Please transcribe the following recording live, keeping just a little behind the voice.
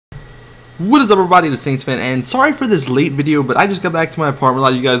What is up, everybody? It's Saintsfan, and sorry for this late video, but I just got back to my apartment. A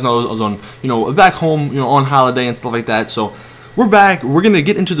lot of you guys know I was on, back home, on holiday and stuff like that. So we're back. We're gonna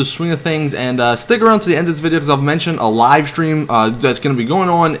get into the swing of things, and stick around to the end of this video because I've mentioned a live stream that's gonna be going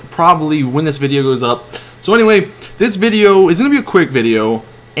on probably when this video goes up. So anyway, this video is gonna be a quick video,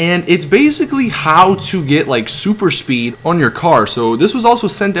 and it's basically how to get like super speed on your car. So this was also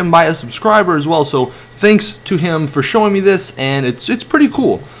sent in by a subscriber as well. So thanks to him for showing me this, and it's pretty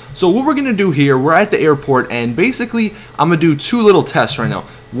cool. So what we're gonna do here, we're at the airport, and basically I'm gonna do two little tests right now.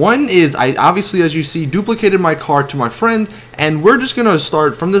 One is I obviously, as you see, duplicated my car to my friend, and we're just gonna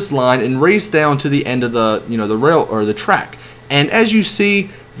start from this line and race down to the end of the the rail or the track. And as you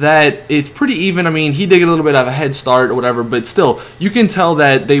see, that it's pretty even. I mean, he did get a little bit of a head start or whatever, but still, you can tell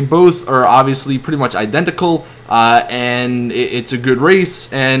that they both are obviously pretty much identical, and it's a good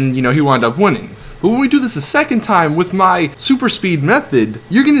race, and he wound up winning. But when we do this a second time with my super speed method,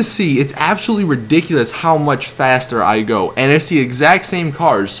 you're gonna see it's absolutely ridiculous how much faster I go, and it's the exact same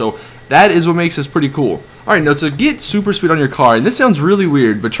cars. So that is what makes this pretty cool. Alright, now to get super speed on your car, and this sounds really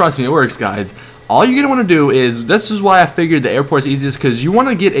weird, but trust me, it works, guys. All you're gonna want to do is, this is why I figured the airport's easiest, because you want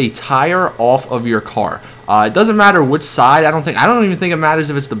to get a tire off of your car. It doesn't matter which side. I don't even think it matters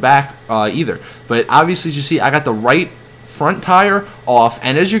if it's the back either. But obviously, as you see, I got the right front tire off,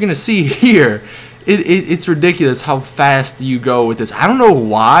 and as you're gonna see here, it's ridiculous how fast you go with this. I don't know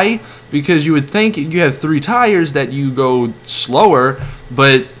why, because you would think you have 3 tires that you go slower,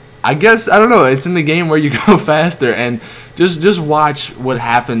 but I guess, I don't know, it's in the game where you go faster, and just watch what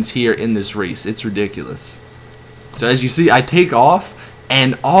happens here in this race. It's ridiculous. So as you see, I take off,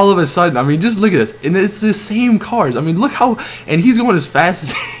 and all of a sudden, I mean, just look at this, and it's the same cars. I mean, look how, and he's going as fast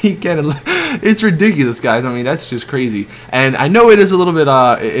as he can. It's ridiculous, guys. I mean, that's just crazy. And I know it is a little bit,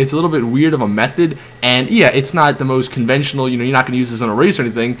 it's a little bit weird of a method, and yeah, it's not the most conventional. You're not going to use this on a race or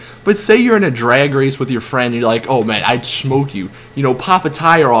anything. But say you're in a drag race with your friend, and you're like, oh man, I'd smoke you. Pop a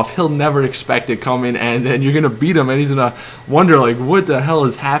tire off. He'll never expect it coming, and then you're gonna beat him, and he's gonna wonder like, what the hell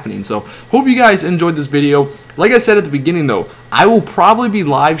is happening? So hope you guys enjoyed this video. Like I said at the beginning, though, I will probably be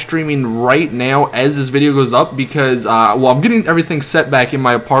live streaming right now as this video goes up because, well, I'm getting everything set back in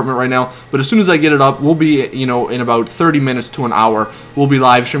my apartment right now. But as soon as I get it up, we'll be, in about 30 minutes to an hour, we'll be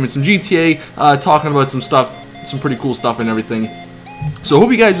live streaming some GTA, talking about some stuff, some pretty cool stuff and everything. So hope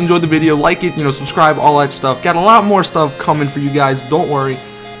you guys enjoyed the video. Like it, subscribe, all that stuff. Got a lot more stuff coming for you guys. Don't worry.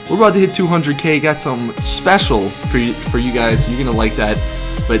 We're about to hit 200K. Got some special for you guys. You're gonna like that.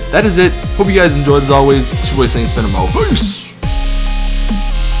 But that is it. Hope you guys enjoyed as always. It's your boy Saintsfan. Peace.